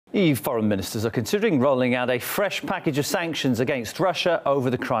EU foreign ministers are considering rolling out a fresh package of sanctions against Russia over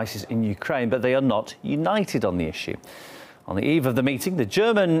the crisis in Ukraine, but they are not united on the issue. On the eve of the meeting, the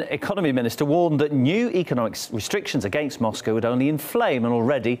German economy minister warned that new economic restrictions against Moscow would only inflame an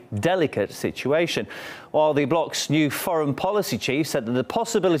already delicate situation, while the bloc's new foreign policy chief said that the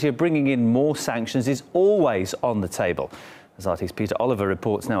possibility of bringing in more sanctions is always on the table. As RT's Peter Oliver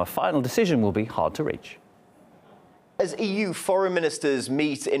reports now, a final decision will be hard to reach. As EU foreign ministers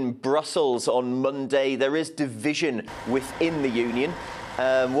meet in Brussels on Monday, there is division within the Union.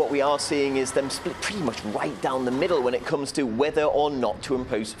 What we are seeing is them split pretty much right down the middle when it comes to whether or not to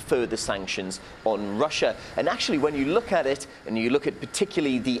impose further sanctions on Russia. And actually, when you look at it, and you look at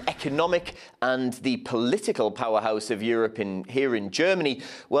particularly the economic and the political powerhouse of Europe here in Germany,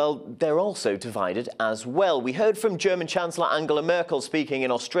 well, they're also divided as well. We heard from German Chancellor Angela Merkel speaking in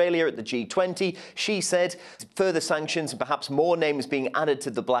Australia at the G20. She said further sanctions and perhaps more names being added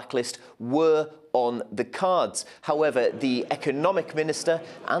to the blacklist were on the cards. However, the economic minister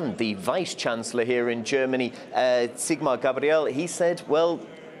and the vice-chancellor here in Germany, Sigmar Gabriel, he said, well,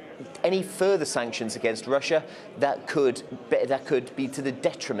 any further sanctions against Russia, that could be to the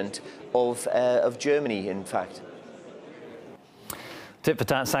detriment of Germany, in fact.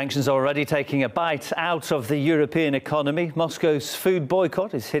 Tit-for-tat sanctions are already taking a bite out of the European economy. Moscow's food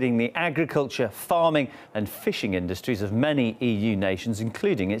boycott is hitting the agriculture, farming and fishing industries of many EU nations,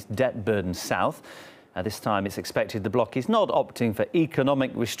 including its debt-burdened south. This time it's expected the bloc is not opting for economic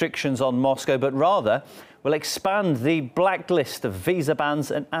restrictions on Moscow, but rather will expand the blacklist of visa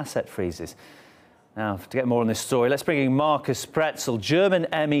bans and asset freezes. Now, to get more on this story, let's bring in Markus Pretzel, German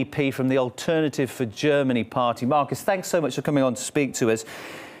MEP from the Alternative for Germany party. Markus, thanks so much for coming on to speak to us.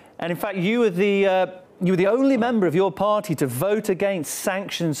 And in fact, you were the only member of your party to vote against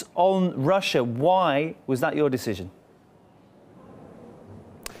sanctions on Russia. Why was that your decision?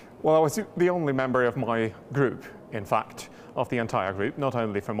 Well, I was the only member of my group, in fact, of the entire group, not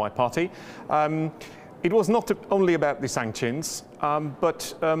only from my party. It was not only about the sanctions,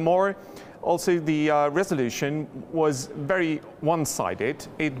 but more. Also, the resolution was very one-sided.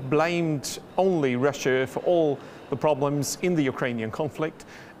 It blamed only Russia for all the problems in the Ukrainian conflict.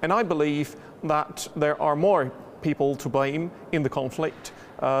 And I believe that there are more people to blame in the conflict.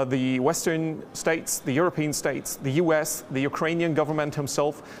 The Western states, the European states, the US, the Ukrainian government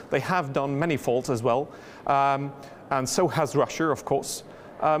himself, they have done many faults as well. And so has Russia, of course.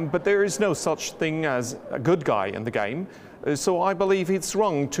 But there is no such thing as a good guy in the game. So I believe it's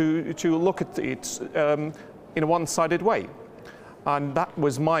wrong to look at it in a one-sided way. And that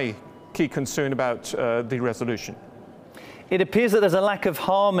was my key concern about the resolution. It appears that there's a lack of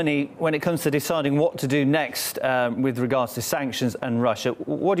harmony when it comes to deciding what to do next with regards to sanctions and Russia.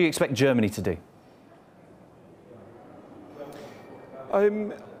 What do you expect Germany to do?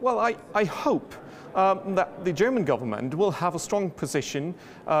 Well, I hope that the German government will have a strong position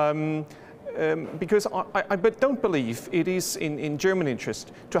because I don't believe it is in German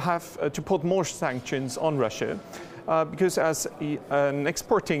interest to have to put more sanctions on Russia, because as an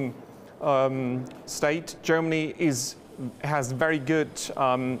exporting state, Germany has very good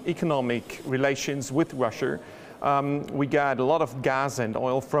economic relations with Russia. We get a lot of gas and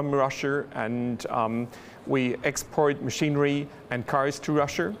oil from Russia, and we export machinery and cars to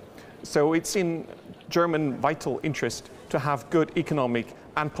Russia. So it's in German vital interest to have good economic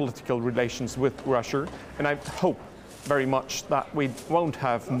and political relations with Russia, and I hope very much that we won't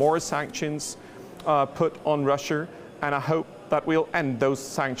have more sanctions put on Russia, and I hope that we'll end those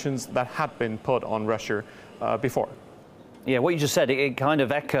sanctions that had been put on Russia before. Yeah, what you just said, it kind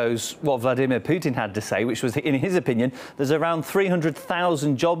of echoes what Vladimir Putin had to say, which was, in his opinion, there's around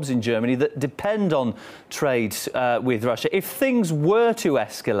 300,000 jobs in Germany that depend on trade with Russia. If things were to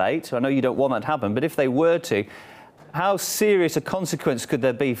escalate, I know you don't want that to happen, but if they were to, how serious a consequence could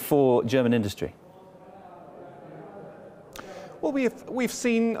there be for German industry? Well, we've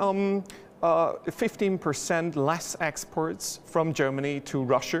seen 15% less exports from Germany to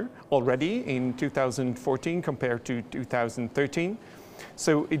Russia already in 2014 compared to 2013.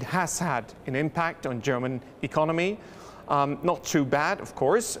 So it has had an impact on German economy. Not too bad, of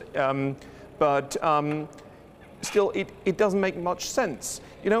course, but still it doesn't make much sense.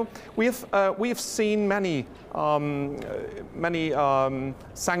 You know, we have seen many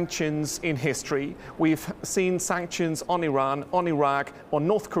sanctions in history. We've seen sanctions on Iran, on Iraq, on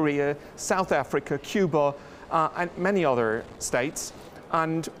North Korea, South Africa, Cuba, and many other states,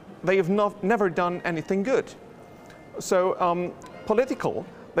 and they have never done anything good. So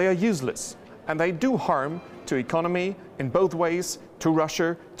they are useless, and they do harm to economy in both ways, to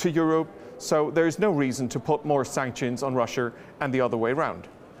Russia, to Europe. So there is no reason to put more sanctions on Russia and the other way around.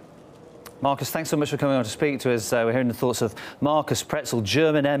 Marcus, thanks so much for coming on to speak to us. We're hearing the thoughts of Marcus Pretzel,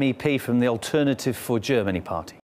 German MEP from the Alternative for Germany party.